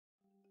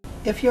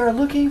If you are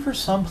looking for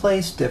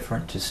someplace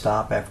different to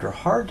stop after a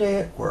hard day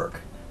at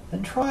work,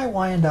 then try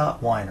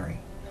Wyandotte Winery.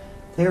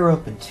 They are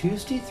open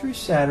Tuesday through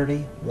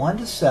Saturday, 1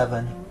 to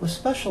 7, with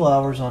special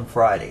hours on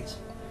Fridays.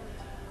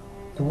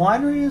 The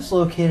winery is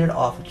located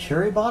off of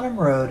Cherry Bottom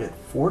Road at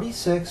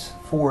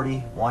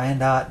 4640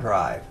 Wyandotte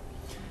Drive.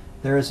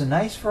 There is a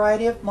nice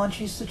variety of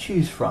munchies to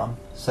choose from,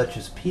 such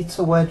as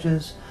pizza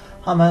wedges,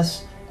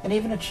 hummus, and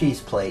even a cheese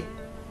plate.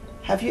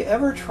 Have you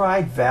ever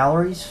tried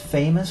Valerie's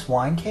famous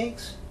wine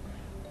cakes?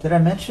 Did I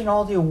mention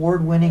all the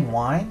award-winning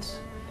wines?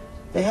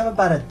 They have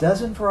about a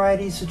dozen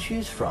varieties to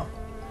choose from.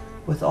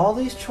 With all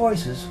these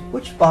choices,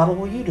 which bottle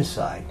will you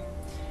decide?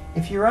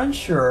 If you're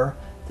unsure,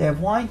 they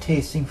have wine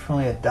tasting for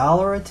only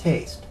 $1 a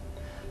taste.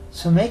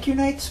 So make your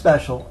night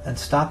special and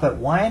stop at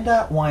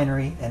Wyandotte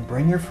Winery and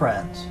bring your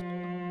friends.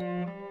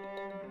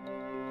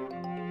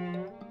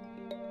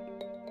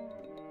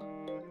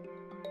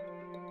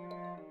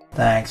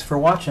 Thanks for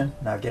watching.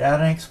 Now get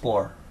out and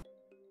explore.